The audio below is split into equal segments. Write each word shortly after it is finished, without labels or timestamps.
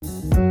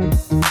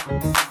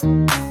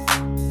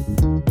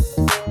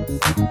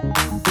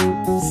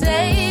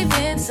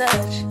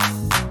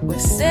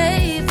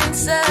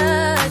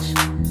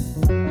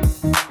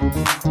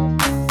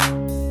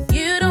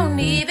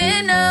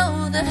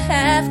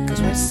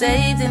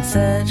Saved and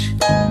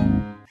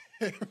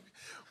Such.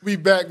 We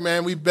back,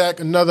 man. We back.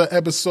 Another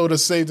episode of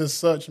Saved and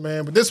Such,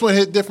 man. But this one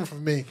hit different for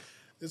me.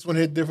 This one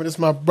hit different. It's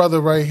my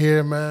brother right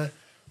here, man.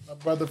 My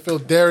brother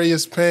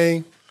Pheldarius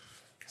Payne,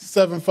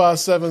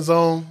 757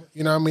 zone.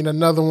 You know what I mean?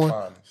 Another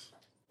one.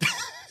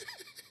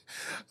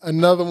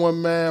 Another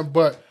one, man.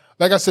 But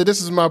like I said, this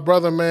is my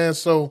brother, man.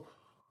 So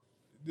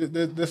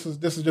this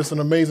is just an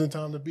amazing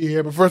time to be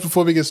here. But first,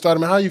 before we get started,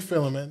 man, how you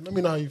feeling, man? Let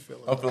me know how you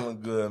feeling. I'm feeling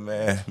good,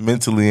 man.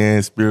 Mentally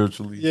and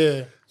spiritually.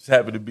 Yeah. Just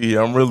happy to be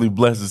here. I'm really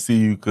blessed to see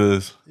you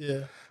because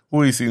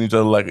we ain't seen each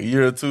other like a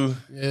year or two.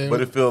 Yeah. But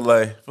it feel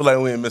like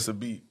we ain't miss a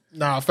beat.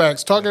 Nah,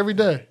 facts. Talk every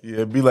day.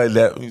 Yeah, be like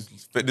that.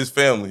 This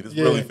family. This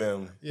really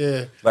family.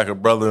 Yeah. Like a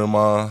brother of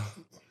mine.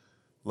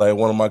 Like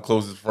one of my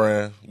closest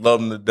friends.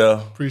 Love him to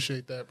death.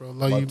 Appreciate that, bro.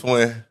 Love my you.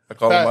 Twin. I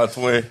call him my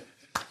twin.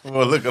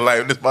 We're looking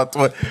like this my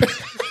twin.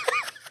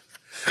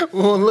 We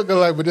won't look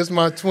alike, but this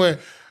my twin.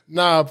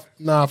 Nah,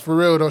 for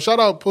real though. Shout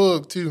out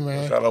Pug too,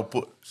 man. Shout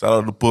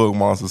out to Pug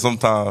Monster.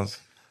 Sometimes,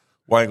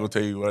 I ain't gonna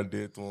tell you what I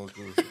did to him.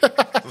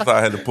 Sometimes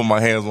I had to put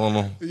my hands on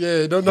him.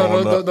 Yeah, don't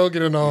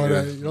get in all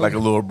that. Like a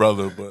little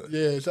brother, but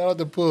yeah. Shout out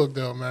to Pug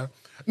though, man.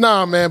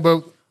 Nah, man,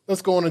 but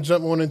let's go on and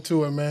jump on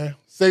into it, man.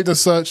 Saved and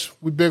Such.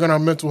 We big on our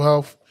mental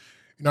health.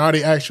 You know, I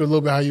already asked you a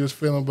little bit how you was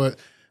feeling, but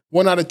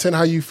 1 out of 10,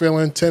 how you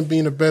feeling? 10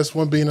 being the best,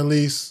 1 being the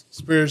least.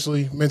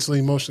 Spiritually, mentally,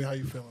 emotionally, how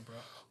you feeling,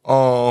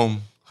 bro?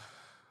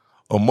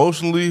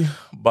 Emotionally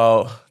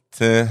about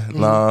 10,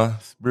 9.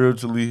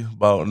 Spiritually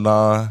about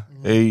 9,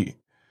 8.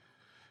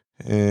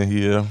 And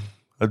yeah,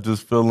 I'm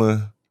just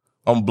feeling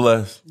I'm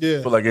blessed. Yeah.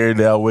 I feel like every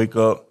day I wake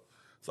up,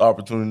 it's an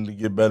opportunity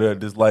to get better at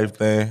this life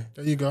thing.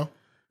 There you go.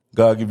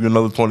 God give you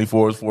another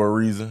 24 hours for a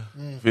reason.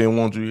 If he didn't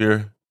want you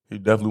here, he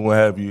definitely won't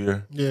have you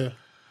here. Yeah.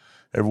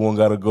 Everyone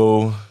got to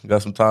go,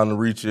 got some time to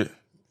reach it.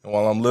 And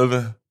while I'm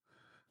living,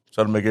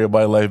 try to make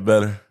everybody's life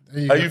better.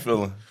 How you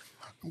feeling?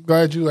 I'm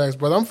glad you asked,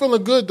 brother. I'm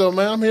feeling good, though,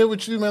 man. I'm here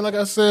with you, man. Like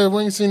I said,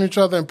 we ain't seen each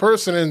other in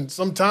person in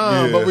some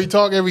time, but we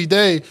talk every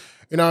day.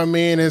 You know what I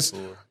mean?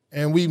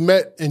 And we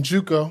met in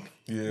JUCO.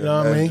 Yeah, you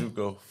know what I mean?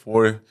 JUCO.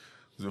 Was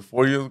it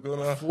 4 years ago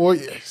now? 4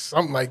 years,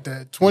 something like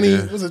that.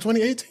 Was it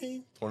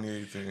 2018?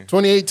 2018.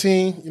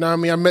 2018, you know what I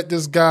mean? I met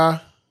this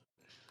guy.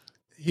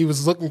 He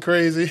was looking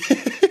crazy.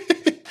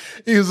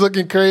 He was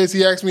looking crazy.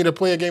 He asked me to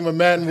play a game of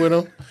Madden with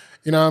him.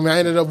 You know what I mean? I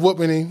ended up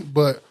whooping him,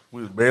 but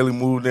we barely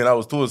moved in. I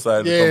was too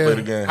excited to come play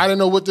the game. I didn't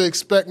know what to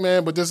expect,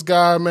 man. But this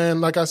guy,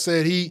 man, like I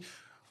said,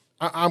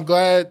 I'm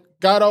glad.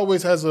 God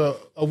always has a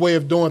way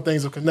of doing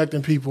things, of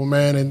connecting people,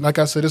 man. And like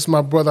I said, this is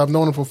my brother. I've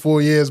known him for 4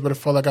 years, but it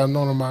felt like I've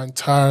known him my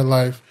entire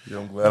life. Yeah,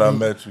 I'm glad I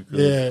met you.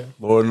 Yeah.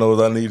 Lord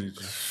knows I needed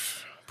you.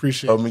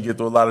 Appreciate it. Helped me get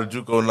through a lot of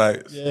JUCO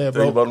nights. Yeah,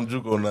 Tell you about them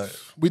JUCO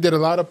nights. We did a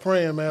lot of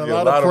praying, man.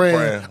 A lot of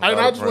praying.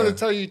 I just want to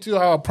tell you, too,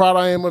 how proud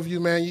I am of you,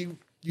 man.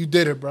 You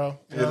did it, bro.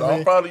 You know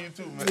I'm proud of you,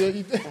 too, man. Yeah,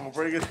 you did. I'm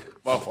bring it.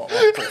 My fault.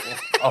 I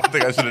don't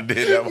think I should have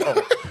did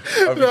that.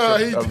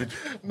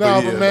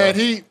 But man,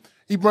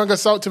 he brought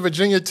us out to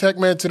Virginia Tech,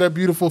 man, to their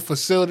beautiful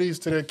facilities,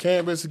 to their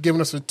campus,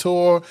 giving us a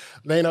tour,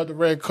 laying out the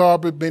red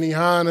carpet,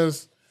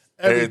 Benihana's,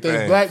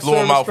 everything. Black flew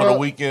him out for the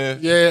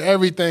weekend. Yeah,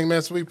 everything,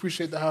 man. So we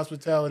appreciate the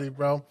hospitality,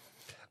 bro.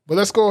 But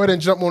let's go ahead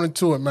and jump on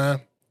into it,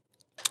 man.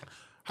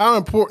 How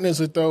important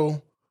is it,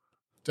 though,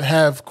 to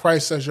have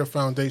Christ as your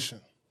foundation?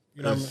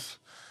 You know what I mean?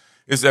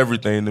 It's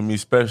everything to me,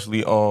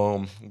 especially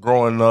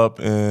growing up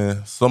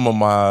in some of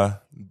my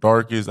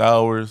darkest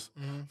hours.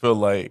 Feel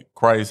like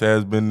Christ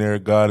has been there,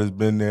 God has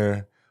been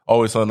there.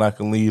 Always something I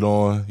can lead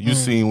on. You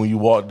seen when you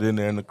walked in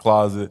there in the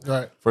closet,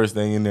 first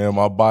thing in there,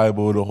 my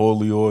Bible, the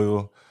holy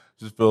oil.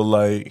 Just feel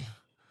like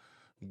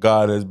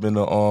God has been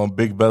a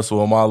big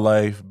vessel in my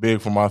life,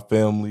 big for my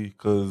family,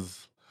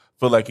 because I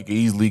feel like it could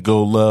easily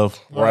go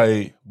left,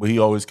 right, but he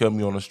always kept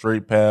me on a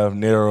straight path,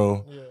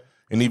 narrow. Yeah.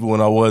 And even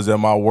when I was at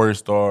my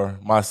worst or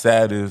my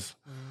saddest,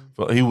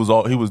 he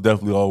was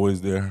definitely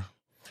always there.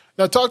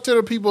 Now, talk to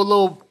the people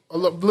a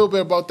little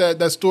bit about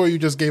that story you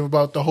just gave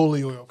about the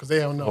holy oil, because they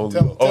don't know.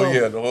 Tell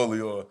the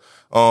holy oil.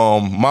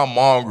 My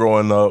mom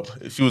growing up,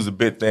 she was a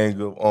big thing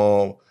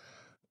of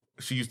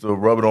she used to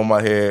rub it on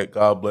my head.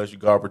 God bless you.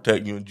 God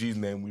protect you. In Jesus'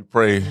 name we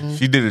pray.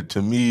 She did it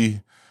to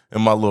me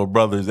and my little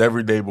brothers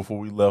every day before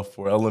we left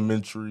for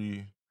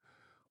elementary.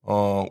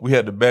 We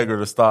had to beg her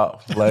to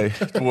stop. Like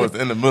towards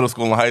the end of middle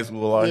school and high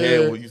school, our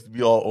head used to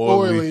be all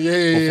oily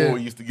before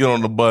we used to get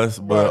on the bus.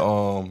 But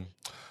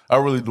I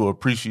really do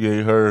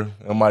appreciate her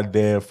and my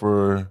dad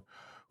for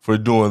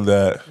doing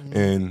that.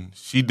 And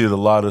she did a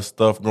lot of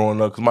stuff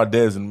growing up because my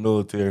dad's in the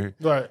military.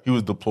 Right. He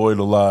was deployed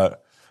a lot.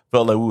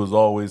 Felt like we was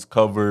always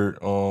covered.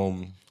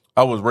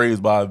 I was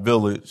raised by a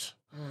village.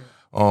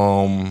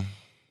 I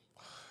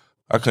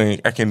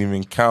can't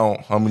even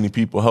count how many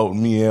people helped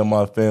me and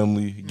my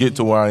family get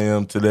to where I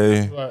am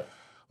today. Right.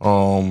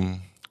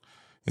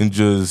 And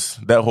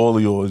just that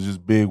holy oil is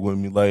just big with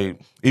me. Like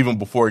even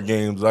before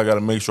games, I got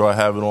to make sure I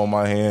have it on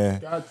my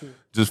hand. Got to.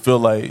 Just feel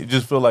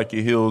like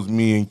it heals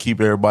me and keep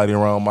everybody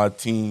around my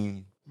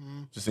team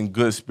just in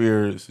good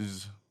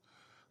spirits.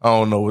 I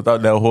don't know.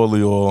 Without that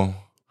holy oil,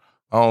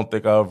 I don't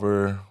think I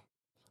ever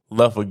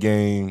left a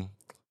game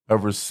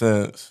ever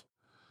since.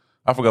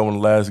 I forgot when the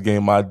last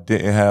game I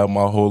didn't have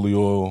my holy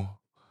oil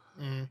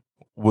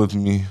with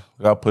me.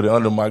 I put it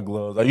under my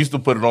gloves. I used to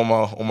put it on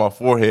my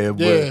forehead,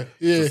 but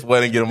the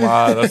sweat and get in my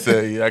eyes. I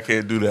said, I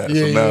can't do that.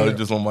 So now it's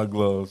just on my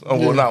gloves.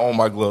 Well, not on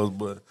my gloves,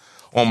 but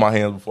on my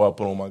hands before I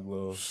put on my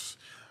gloves.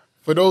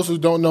 For those who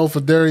don't know,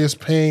 Pheldarius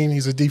Payne,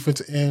 he's a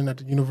defensive end at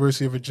the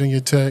University of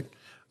Virginia Tech,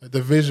 a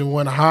Division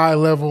I high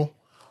level,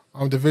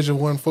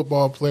 Division I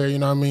football player. You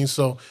know what I mean?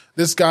 So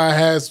this guy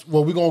has.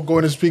 Well, we're gonna go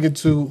into speaking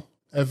to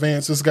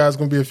advance. This guy's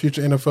gonna be a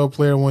future NFL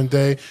player one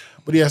day,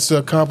 but he has to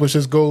accomplish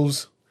his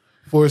goals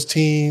for his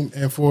team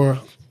and for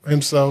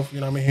himself.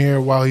 You know what I mean?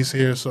 Here while he's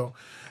here. So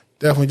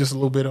definitely just a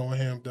little bit on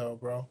him, though,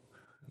 bro.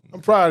 I'm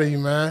proud of you,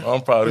 man.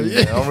 I'm proud of you,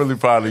 man. I'm really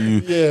proud of you.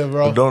 Yeah,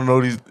 bro.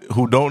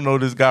 Who don't know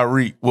this guy,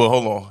 Reek. Well,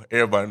 hold on.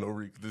 Everybody know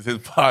Reek. This is his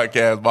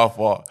podcast, my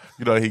fault.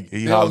 You know,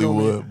 he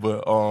Hollywood.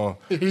 But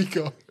here we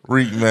go.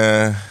 Reek,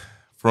 man,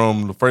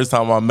 from the first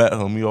time I met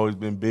him, he always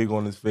been big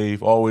on his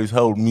faith, always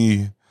helped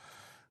me.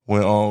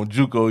 When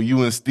JUCO,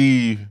 you and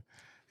Steve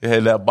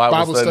had that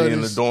Bible study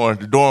in the dorm.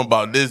 The dorm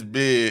about this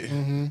big.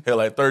 Had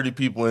like 30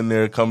 people in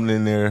there coming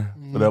in there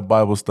for that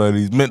Bible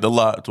study. It meant a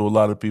lot to a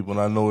lot of people, and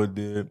I know it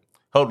did.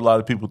 Helped a lot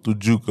of people through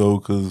JUCO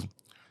because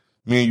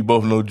me and you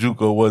both know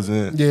JUCO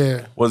wasn't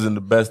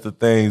the best of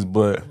things,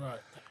 but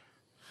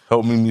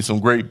helped me meet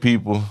some great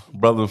people,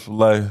 brothers for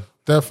life.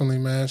 Definitely,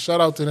 man. Shout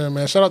out to them,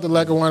 man. Shout out to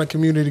Lackawanna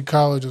Community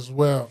College as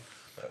well.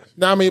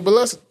 Now, I mean, but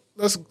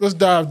let's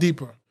dive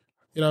deeper.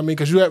 You know what I mean?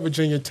 Because you're at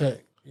Virginia Tech.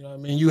 You know what I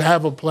mean? You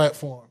have a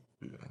platform.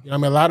 You know what I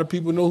mean? A lot of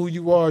people know who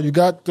you are. You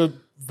got the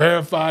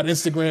verified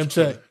Instagram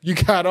check. You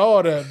got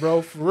all that,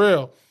 bro, for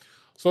real.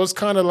 So it's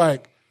kind of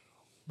like,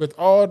 with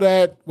all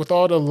that, with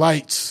all the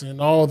lights and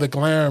all the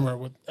glamour,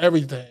 with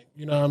everything,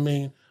 you know what I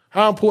mean?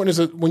 How important is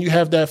it when you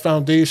have that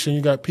foundation,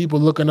 you got people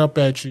looking up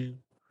at you, you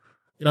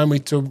know what I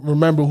mean, to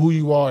remember who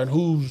you are and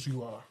whose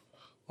you are?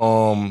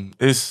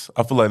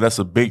 I feel like that's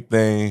a big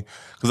thing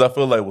because I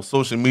feel like with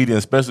social media,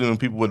 especially when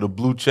people with a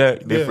blue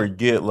check, they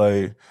forget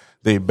like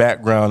their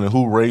background and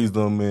who raised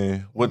them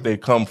and what they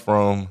come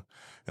from.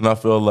 And I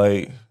feel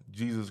like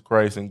Jesus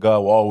Christ and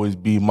God will always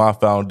be my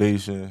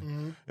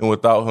foundation. And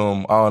without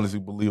him, I honestly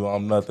believe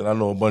I'm nothing. I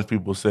know a bunch of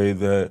people say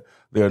that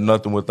they're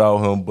nothing without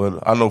him,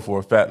 but I know for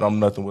a fact I'm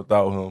nothing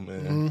without him.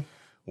 And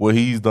what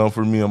he's done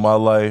for me in my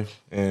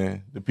life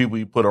and the people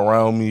he put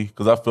around me,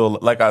 because I feel,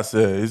 like I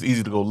said, it's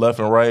easy to go left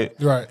and right,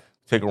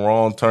 take a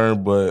wrong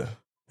turn, but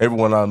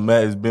everyone I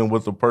met has been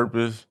with a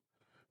purpose.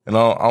 And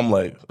I'm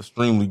like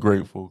extremely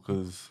grateful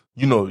because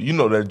you know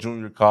that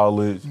junior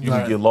college, you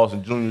can get lost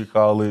in junior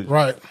college,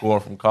 going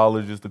from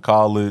colleges to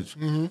college.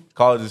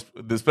 College,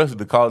 especially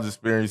the college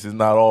experience, is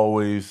not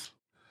always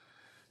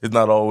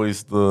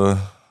the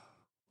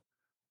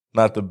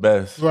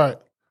best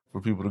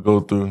for people to go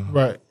through.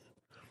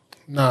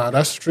 Nah,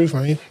 that's the truth,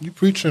 man. You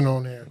preaching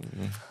on there.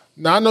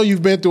 Now I know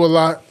you've been through a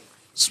lot,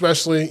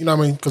 especially, you know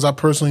what I mean, because I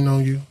personally know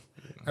you.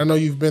 I know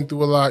you've been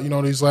through a lot, you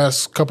know, these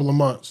last couple of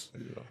months.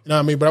 You know what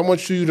I mean? But I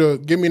want you to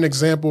give me an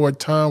example or a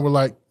time where,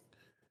 like,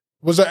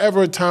 was there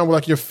ever a time where,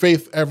 like, your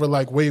faith ever,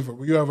 like, wavered?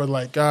 Were you ever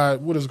like,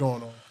 God, what is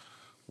going on?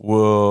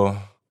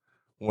 Well,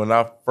 when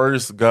I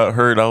first got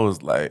hurt, I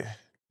was like,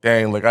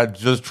 dang, like, I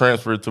just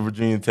transferred to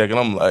Virginia Tech, and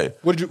I'm like...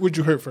 What'd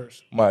you hurt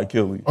first? My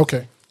Achilles.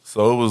 Okay.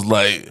 So it was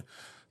like,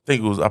 I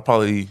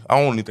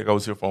don't even think I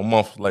was here for a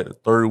month. Like, the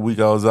third week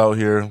I was out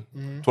here,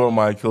 tore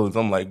my Achilles.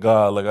 I'm like,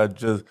 God, like,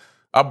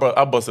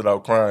 I busted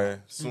out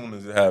crying as soon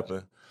as it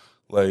happened.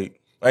 Like,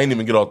 I didn't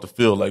even get off the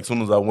field. Like, as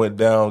soon as I went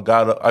down,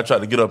 I tried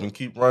to get up and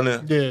keep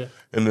running. Yeah.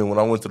 And then when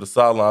I went to the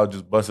sideline, I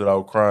just busted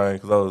out crying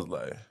because I was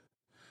like,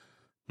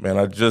 man,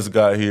 I just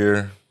got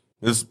here.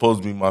 This is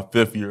supposed to be my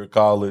 5th year of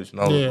college.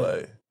 And I was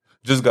like,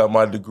 just got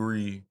my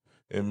degree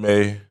in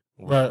May.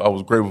 I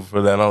was grateful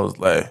for that. And I was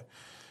like,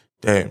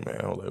 dang,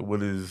 man, I was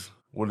like,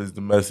 what is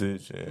the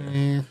message?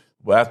 And,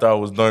 but after I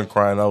was done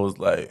crying, I was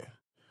like,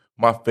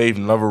 my faith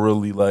never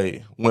really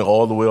like went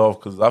all the way off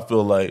because I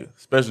feel like,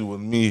 especially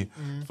with me,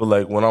 I feel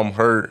like when I'm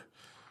hurt,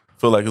 I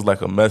feel like it's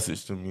like a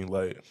message to me.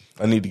 Like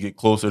I need to get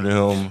closer to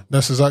him.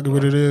 That's exactly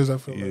what it is. I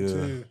feel like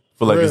too. I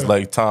feel like it's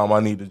like time I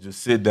need to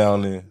just sit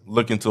down and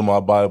look into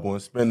my Bible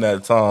and spend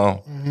that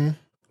time.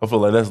 I feel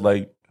like that's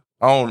like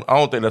I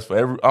don't think that's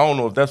for I don't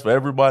know if that's for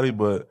everybody,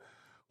 but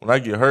when I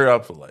get hurt,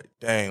 I feel like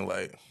dang,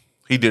 like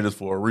he did this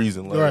for a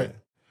reason. Like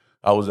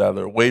I was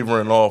either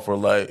wavering off or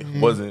like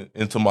wasn't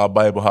into my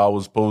Bible how I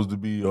was supposed to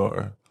be,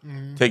 or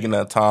taking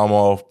that time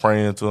off,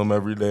 praying to him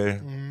every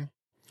day.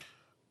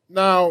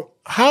 Now,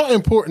 how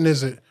important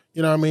is it?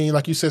 You know what I mean?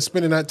 Like you said,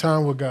 spending that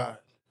time with God.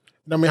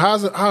 I mean,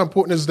 how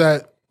important is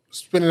that,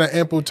 spending that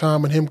ample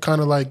time and him kind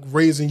of like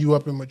raising you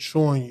up and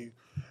maturing you?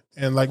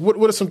 And like, what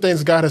are some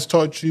things God has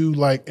taught you,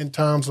 like in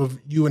times of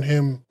you and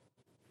him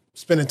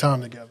spending time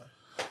together?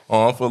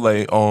 I feel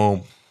like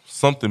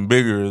something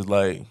bigger is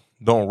like,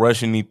 don't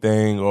rush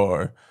anything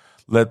or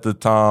let the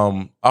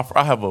time.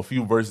 I have a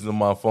few verses in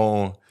my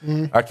phone.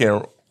 I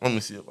can't. Let me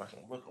see if I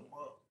can look them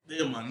up.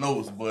 They're in my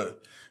notes,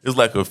 but it's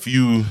like a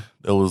few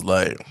that was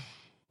like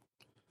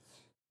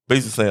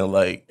basically saying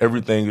like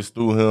everything is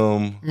through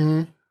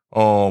him.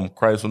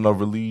 Christ will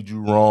never lead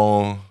you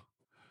wrong.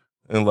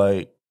 And,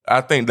 like,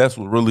 I think that's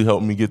what really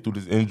helped me get through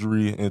this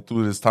injury and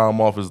through this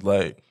time off is,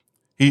 like,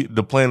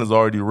 the plan is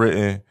already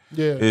written.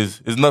 Yeah.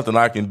 It's nothing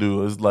I can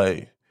do. It's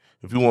like,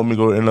 if he want me to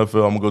go to the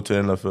NFL, I'm going to go to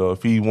the NFL.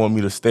 If he want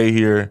me to stay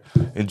here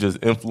and just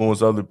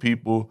influence other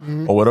people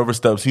or whatever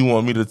steps he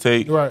want me to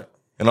take, Right.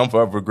 and I'm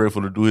forever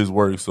grateful to do his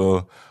work.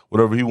 So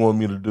whatever he want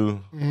me to do,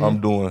 I'm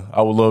doing.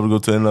 I would love to go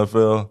to the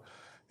NFL.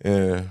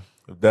 And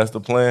if that's the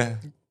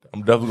plan,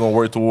 I'm definitely going to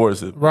work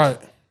towards it. Right.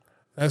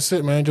 That's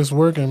it, man. Just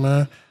working,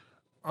 man.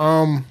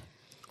 I'm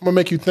going to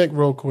make you think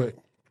real quick.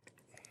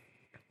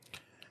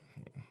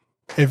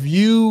 If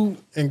you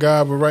and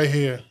God were right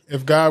here,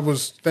 if God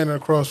was standing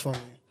across from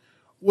you,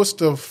 what's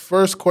the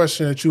first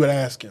question that you would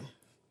ask him?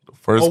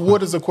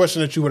 What is the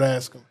question that you would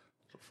ask him?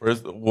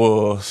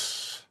 The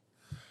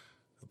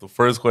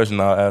first question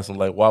I'll ask him,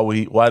 like,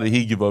 why did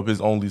he give up his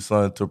only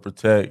son to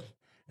protect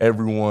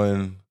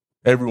everyone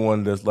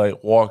that's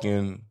like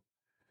walking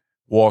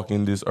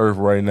this earth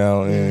right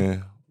now,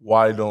 and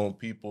why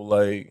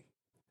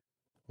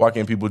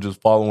can't people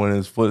just follow in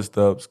his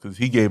footsteps? Because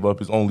he gave up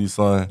his only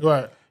son,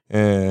 Right?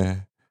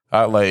 And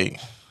I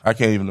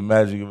can't even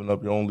imagine giving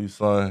up your only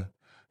son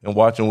and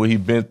watching what he's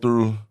been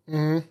through,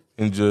 and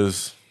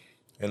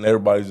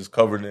everybody's just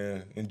covered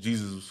in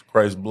Jesus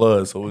Christ's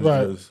blood. So it's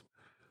just,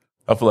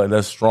 I feel like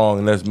that's strong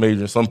and that's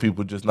major. Some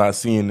people just not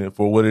seeing it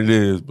for what it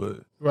is,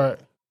 but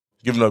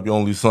giving up your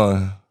only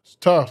son, it's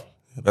tough.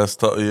 That's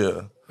tough.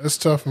 Yeah, that's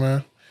tough,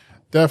 man.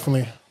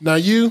 Definitely. Now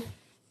you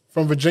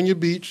from Virginia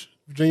Beach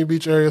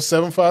area,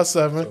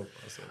 757.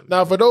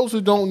 Now, for those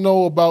who don't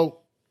know about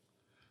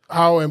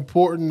how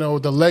important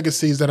or the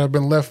legacies that have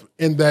been left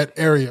in that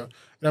area,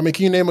 I mean,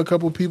 can you name a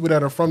couple of people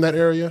that are from that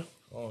area?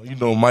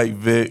 Oh, Mike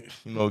Vick,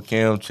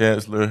 Cam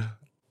Chancellor,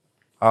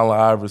 Allen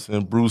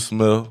Iverson, Bruce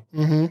Smith,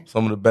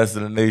 some of the best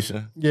in the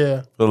nation.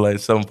 Yeah. Feel like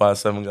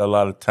 757 got a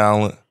lot of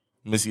talent.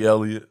 Missy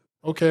Elliott.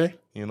 Okay.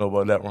 You know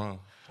about that one?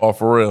 Oh,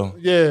 for real.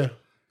 Yeah.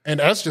 And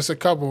that's just a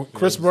couple.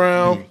 Chris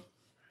Brown.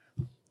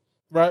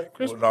 Right?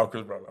 Chris Brown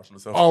not from the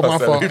 757. Oh, my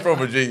fault. He's from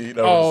Virginia.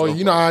 How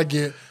I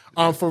get.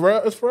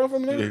 Pharrell, is Pharrell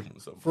from there? Yeah,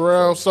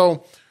 Pharrell.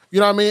 So, you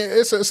know what I mean?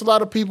 It's a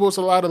lot of people. It's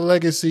a lot of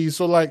legacies.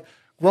 So, like,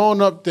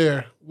 growing up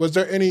there, was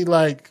there any,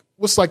 like,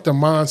 what's, like, the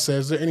mindset?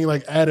 Is there any,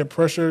 like, added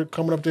pressure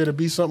coming up there to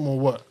be something or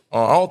what?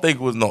 I don't think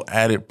it was no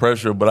added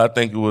pressure, but I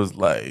think it was,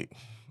 like,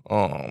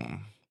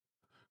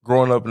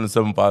 growing up in the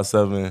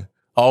 757,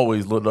 I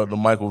always looked up to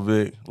Michael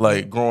Vick.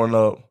 Like, growing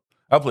up,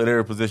 I played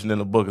every position in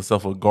the book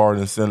except for guard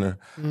and center.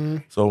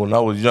 So when I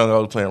was young, I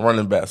was playing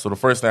running back. So the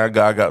first thing I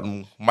got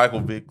Michael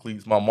Vick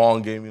cleats. My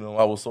mom gave me them.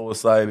 I was so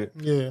excited.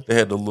 Yeah. They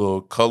had the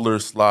little color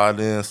slide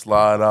in,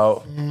 slide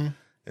out. And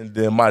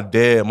then my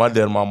dad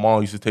and my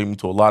mom used to take me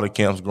to a lot of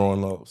camps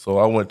growing up. So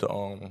I went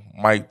to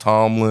Mike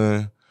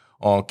Tomlin.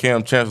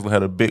 Cam Chancellor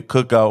had a big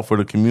cookout for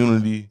the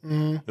community.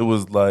 It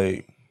was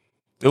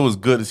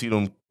good to see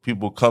them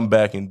people come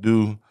back and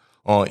do.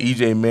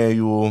 EJ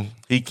Manuel,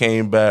 he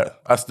came back.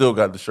 I still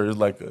got the shirt.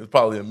 It's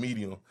probably a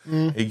medium.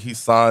 He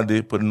signed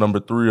it, put a number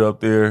 3 up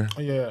there.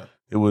 Yeah.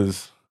 It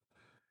was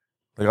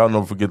like, I'll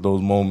never forget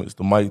those moments.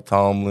 The Mike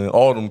Tomlin,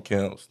 all them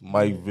camps,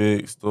 Mike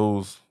Vicks,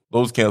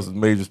 those camps was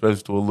major,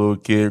 especially to a little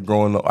kid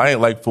growing up. I ain't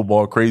like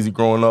football crazy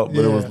growing up,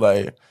 but it was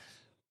like,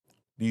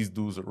 these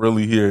dudes are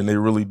really here and they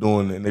really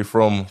doing it, and they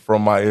from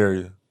my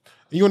area.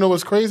 You know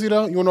what's crazy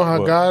though? You know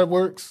how God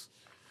works?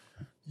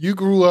 You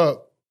grew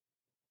up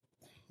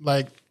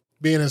like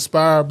being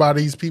inspired by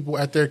these people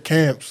at their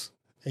camps,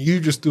 and you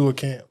just threw a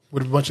camp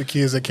with a bunch of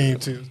kids that came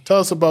too. Tell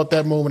us about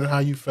that moment and how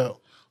you felt.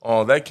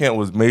 That camp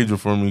was major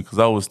for me because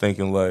I was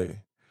thinking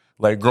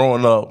like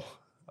growing up,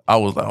 I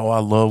was like, I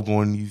love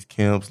going to these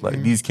camps.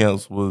 Like these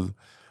camps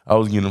I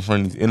was getting in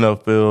front of these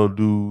NFL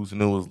dudes,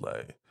 and it was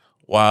like,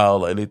 wow,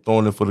 like they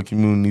throwing it for the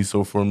community.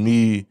 So for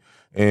me,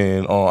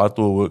 and I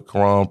threw it with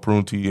Karan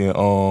Prunty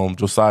and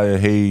Josiah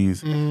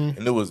Hayes, and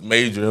it was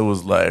major. It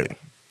was like,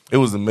 it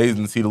was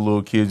amazing to see the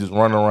little kids just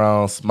running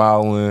around,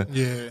 smiling.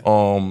 Yeah.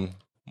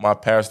 My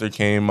pastor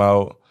came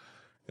out,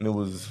 and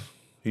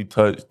he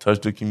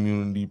touched the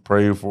community,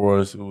 prayed for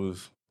us.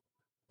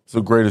 It's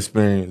a great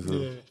experience.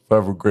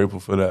 Forever grateful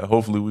for that.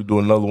 Hopefully we do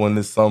another one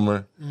this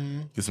summer.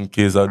 Get some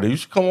kids out there. You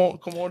should come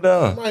on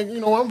down. Like, I'm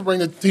gonna bring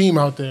the team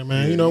out there,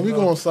 man. We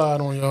gonna side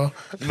on y'all.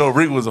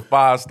 Rick was a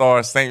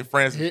 5-star St.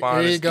 Francis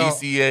finalist,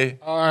 ECA.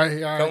 All right.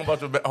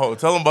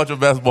 Tell him about your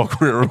basketball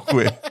career real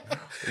quick.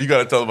 You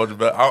gotta tell him about your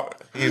basketball.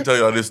 He didn't tell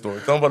y'all this story.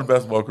 Tell him about the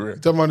basketball career.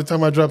 Talking about the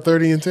time I dropped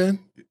 30 and 10?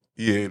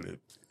 Yeah.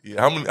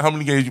 How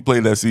many games you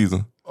played that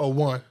season? Oh,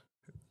 1.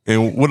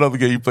 And what other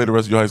game you played the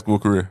rest of your high school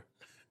career?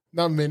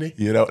 Not many.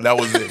 Yeah, that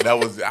was it. That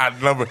was it. I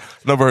never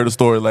heard a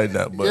story like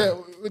that. But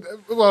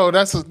well,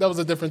 that was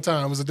a different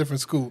time. It was a different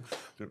school.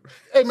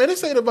 Hey, man,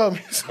 this ain't about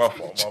me. My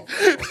fault.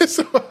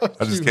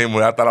 I just came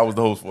with. I thought I was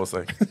the host for a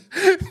second.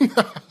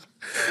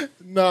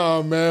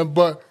 Nah, man.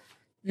 But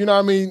you know what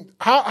I mean?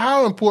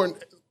 How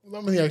important?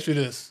 Let me ask you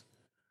this.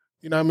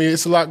 You know what I mean?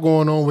 It's a lot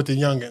going on with the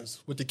youngins,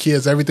 with the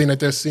kids, everything that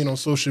they're seeing on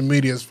social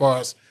media as far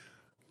as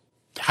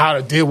how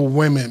to deal with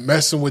women,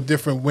 messing with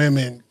different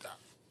women.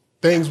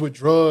 things with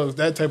drugs,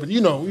 that type of,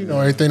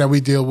 everything that we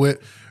deal with.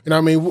 You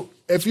know what I mean?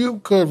 If you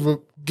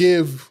could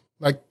give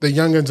like the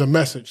youngins a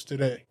message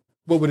today,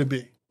 what would it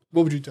be?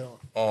 What would you tell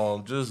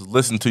them? Just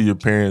listen to your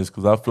parents,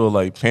 because I feel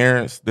like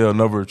parents, they'll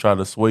never try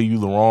to sway you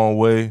the wrong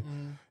way.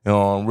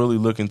 Really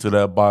look into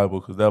that Bible,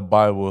 because that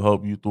Bible will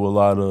help you through a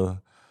lot of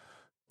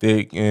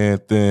thick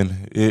and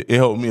thin. It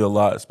helped me a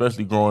lot,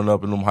 especially growing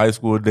up in them high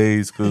school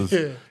days, because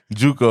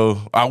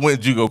JUCO, I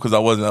went JUCO because I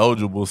wasn't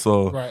eligible.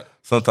 So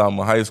sometimes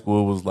in high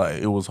school,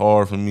 it was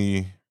hard for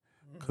me,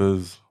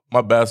 because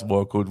my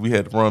basketball coach, we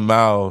had to run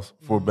miles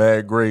for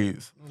bad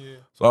grades.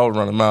 So I was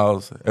running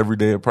miles every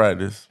day at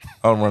practice.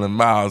 I was running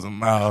miles and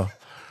miles.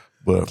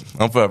 But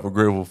I'm forever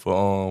grateful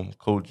for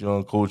Coach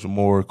Young, Coach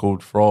Moore,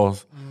 Coach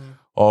Frost,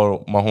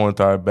 all my whole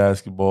entire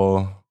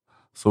basketball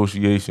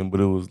association.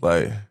 But it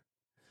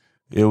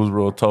was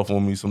real tough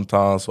on me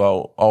sometimes. So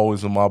I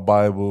always in my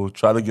Bible,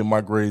 try to get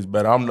my grades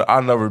better.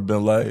 I've never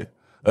been like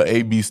an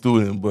A-B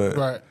student, but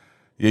I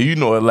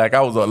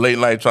was a late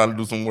night trying to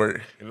do some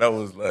work. And that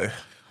was like...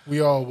 We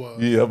all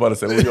was. Yeah, I'm about to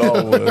say we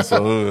all was.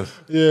 So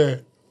yeah.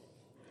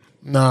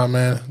 Nah,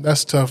 man,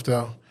 that's tough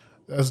though.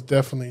 That's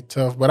definitely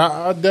tough. But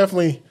I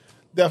definitely,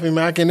 man,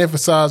 I can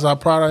emphasize how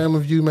proud I am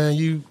of you, man.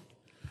 You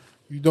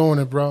doing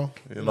it, bro.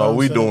 You know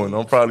we doing.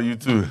 I'm proud of you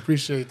too.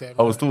 Appreciate that. Man.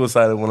 I was too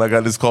excited when I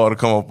got this call to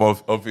come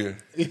up here.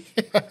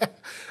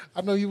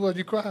 I know you was.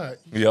 You cried.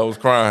 Yeah, I was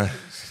crying.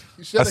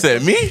 I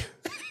said, me?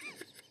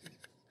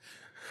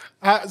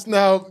 I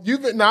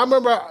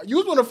remember you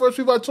was one of the first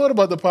people I told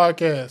about the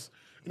podcast.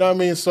 You know what I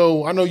mean?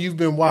 So I know you've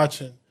been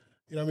watching.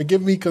 You know what I mean?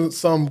 Give me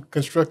some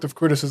constructive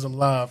criticism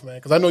live, man,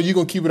 because I know you're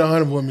going to keep it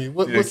 100 with me.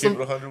 Keep it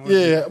 100 with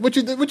me? Yeah. What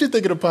you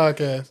think of the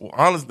podcast? Well,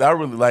 honestly, I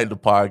really like the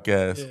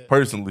podcast,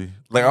 personally.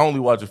 Like, I only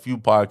watch a few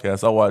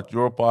podcasts. I watch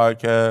your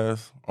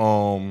podcast,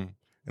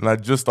 and I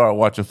just started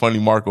watching Funny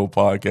Marco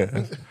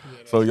podcast.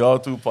 So y'all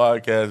two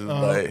podcasts is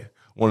like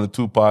one of the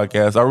two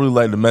podcasts. I really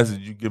like the message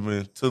you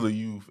giving to the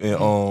youth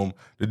and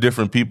the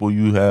different people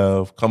you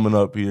have coming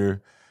up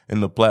here.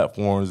 And the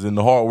platforms and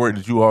the hard work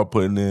that you are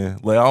putting in.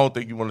 Like, I don't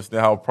think you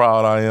understand how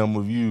proud I am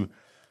of you,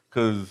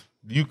 because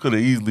you could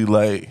have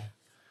easily,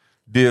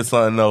 did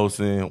something else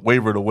and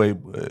wavered away.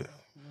 But,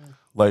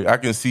 I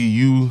can see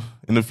you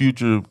in the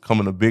future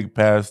becoming a big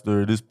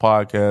pastor. This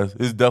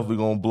podcast is definitely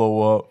going to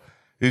blow up.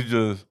 It's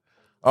just,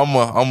 I'm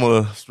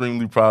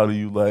extremely proud of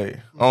you. I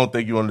don't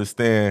think you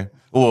understand.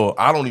 Well,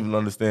 I don't even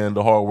understand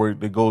the hard work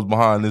that goes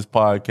behind this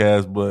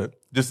podcast, but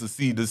just to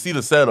see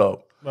the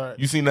setup. Right.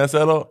 You seen that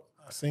setup?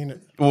 Seen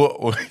it.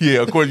 Well,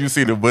 yeah, of course you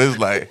seen it, but it's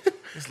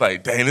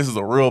like, dang, this is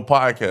a real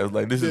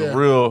podcast. This is a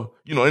real,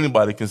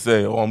 anybody can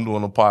say, oh, I'm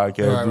doing a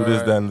podcast, do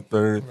this, that, and the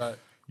third. Right.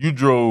 You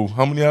drove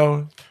how many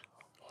hours?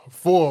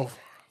 4.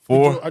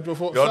 I drove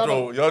 4. Hey,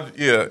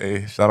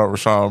 shout out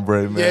Rashawn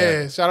Bray, man.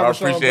 Yeah, shout out I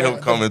Rashawn appreciate Bray. him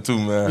coming too,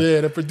 man.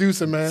 Yeah, the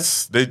producer, man.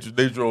 They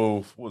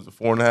drove, what was it,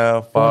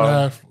 4.5,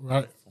 5? 4.5,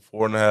 right.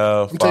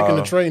 4.5. I'm taking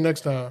the train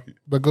next time,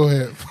 but go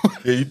ahead.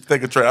 Yeah, you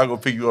take a train. I'll go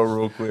pick you up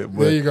real quick.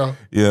 But there you go.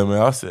 Yeah,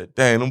 man. I said,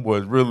 dang, them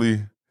boys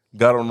really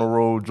got on the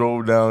road,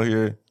 drove down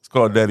here. It's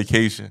called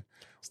dedication.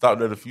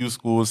 Stopped at a few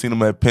schools, seen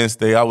them at Penn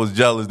State. I was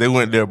jealous. They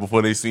went there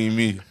before they seen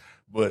me,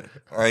 but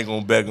I ain't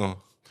gonna beg them.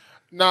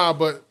 Nah,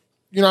 but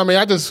you know what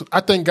I mean? I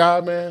thank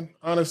God, man,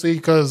 honestly,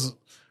 because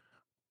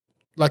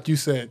like you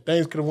said,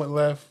 things could have went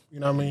left. You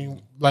know what I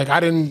mean?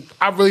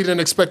 I really didn't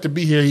expect to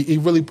be here. He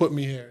really put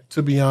me here,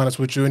 to be honest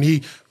with you. And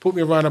he put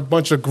me around a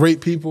bunch of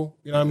great people,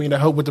 you know what I mean, that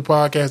help with the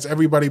podcast.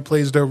 Everybody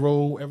plays their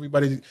role.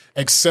 Everybody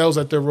excels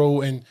at their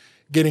role and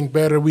getting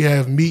better. We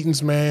have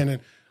meetings, man.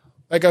 And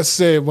like I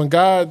said, when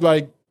God,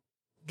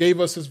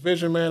 gave us his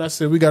vision, man, I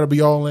said, we got to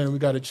be all in. We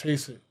got to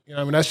chase it. You know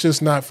what I mean? That's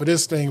just not for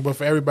this thing, but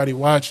for everybody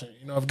watching.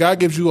 You know, if God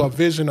gives you a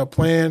vision, a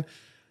plan,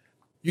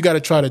 you got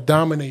to try to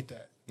dominate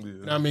that. Yeah. You know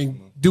what I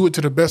mean? Do it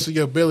to the best of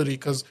your ability,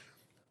 because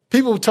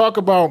people talk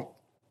about,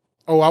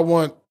 they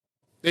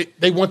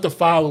want the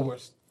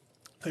followers.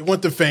 They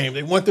want the fame.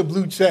 They want the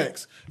blue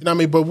checks. You know what I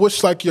mean? But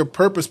what's your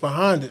purpose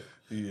behind it?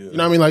 Yeah. You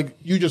know what I mean?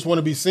 You just want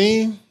to be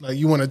seen?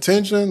 You want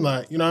attention? You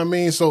know what I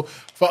mean? So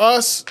for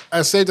us,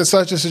 as Saved and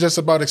Such, this is just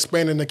about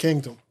expanding the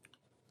kingdom.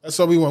 That's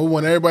what we want. We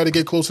want everybody to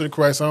get closer to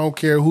Christ. I don't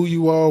care who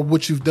you are,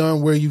 what you've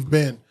done, where you've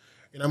been.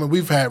 You know what I mean?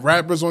 We've had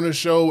rappers on the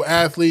show,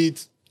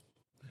 athletes,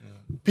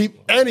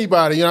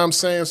 anybody, you know what I'm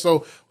saying?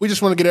 So we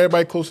just want to get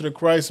everybody closer to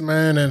Christ,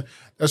 man, and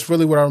that's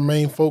really what our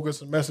main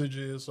focus and message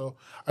is. So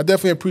I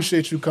definitely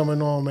appreciate you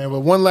coming on, man. But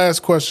one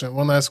last question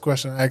I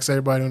ask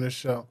everybody on this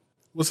show.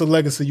 What's a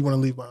legacy you want to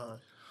leave behind?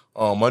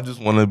 I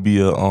just want to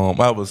be I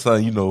have a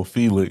son,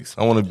 Felix.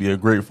 I want to be a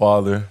great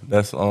father.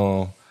 That's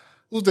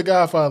Who's the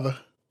godfather?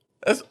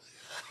 That's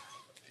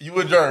you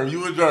and Jerm.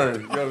 You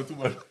have too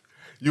much.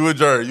 You and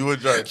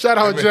Jerm. Shout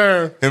out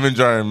Jerm. Him and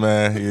Jerm,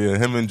 man. Yeah,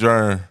 him and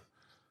Jerm.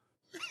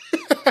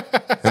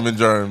 Him and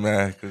Jerm,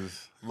 man,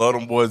 because love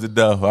them boys to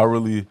death. I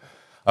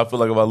feel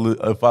like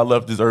if I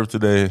left this earth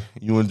today,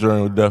 you and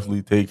Jerm would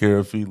definitely take care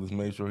of Felix,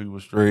 make sure he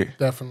was straight.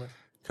 Definitely.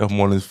 Kept him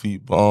on his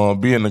feet. But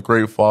being a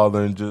great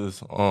father and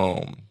just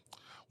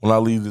when I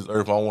leave this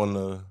earth, I want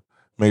to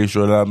make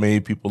sure that I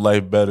made people's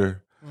life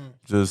better.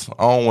 Just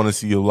I don't want to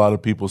see a lot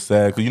of people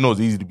sad because it's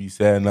easy to be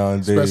sad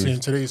nowadays, especially in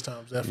today's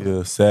times. Definitely.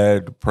 Yeah,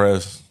 sad,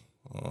 depressed.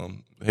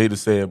 Hate to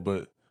say it,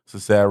 but it's a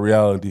sad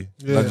reality.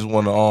 Yeah. I just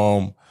want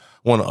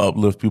to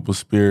uplift people's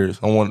spirits.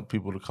 I want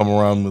people to come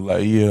around me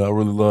like, yeah, I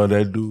really love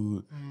that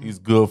dude. He's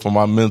good for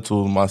my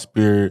mental, my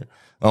spirit.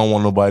 I don't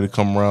want nobody to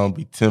come around,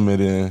 be timid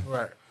and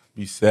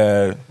be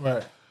sad.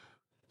 Right.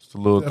 It's the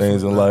little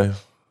things in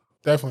life.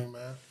 Definitely,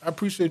 man. I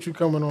appreciate you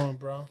coming on,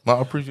 bro. No,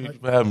 I appreciate you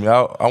for having me.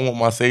 I want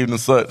my saved and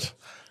such,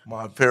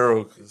 my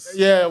apparel.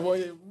 Yeah, well,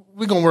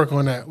 we're going to work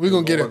on that. We're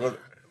going to get it.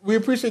 We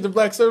appreciate the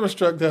black service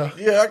truck, though.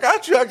 Yeah, I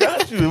got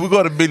you. We're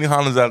going to Benny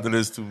Hondas after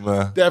this, too,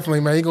 man. Definitely,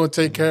 man. You're going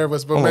to take care of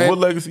us. But, man, what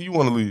legacy you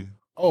want to leave?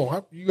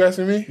 Oh, you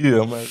asking me?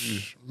 Yeah, I'm asking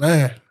you.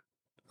 Man,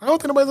 I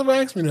don't think nobody's ever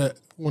asked me that.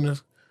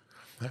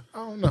 I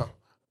don't know.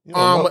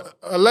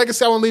 A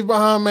legacy I want to leave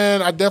behind,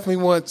 man. I definitely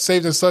want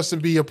Saved and Such to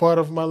be a part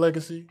of my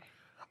legacy.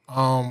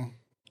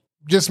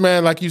 Just,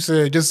 man, like you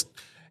said, just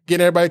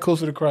getting everybody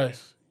closer to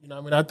Christ.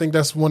 I think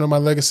that's one of my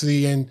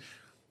legacy. And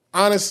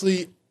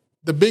honestly,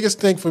 the biggest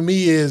thing for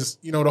me is,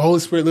 the Holy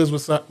Spirit lives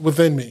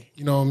within me.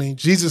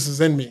 Jesus is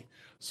in me.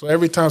 So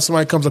every time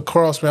somebody comes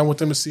across me, I want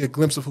them to see a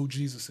glimpse of who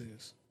Jesus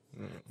is.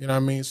 You know what I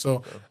mean?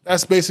 So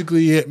that's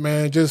basically it,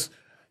 man. Just,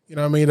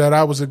 that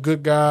I was a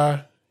good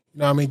guy.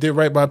 Did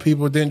right by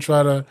people, didn't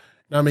try to,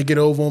 get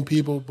over on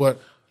people. But,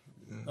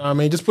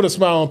 just put a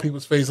smile on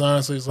people's face,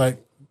 honestly. It's like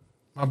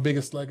my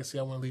biggest legacy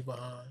I want to leave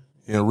behind.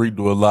 And Reek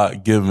do a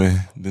lot giving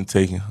than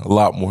taking. A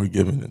lot more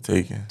giving than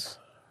taking.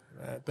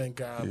 Thank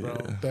God, bro.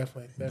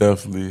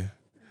 Definitely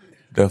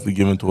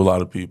giving to a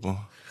lot of people.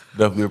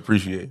 Definitely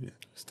appreciate it.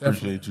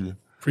 Appreciate you.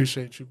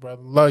 Appreciate you,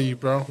 brother. Love you,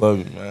 bro. Love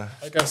you, man.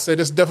 Like I said,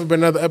 this has definitely been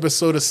another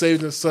episode of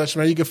Saved and Such,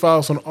 man. You can follow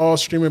us on all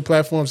streaming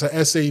platforms at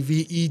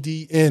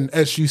SAVEDNSUCH.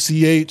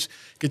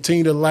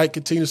 Continue to like,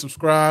 continue to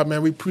subscribe,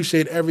 man. We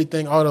appreciate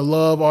everything, all the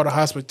love, all the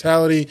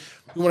hospitality.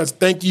 We want to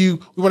thank you.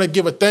 We want to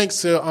give a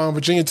thanks to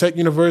Virginia Tech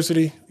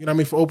University,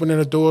 for opening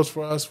the doors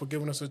for us, for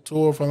giving us a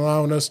tour, for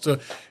allowing us to,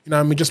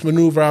 just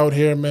maneuver out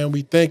here, man.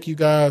 We thank you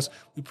guys.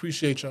 We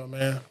appreciate y'all,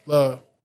 man. Love.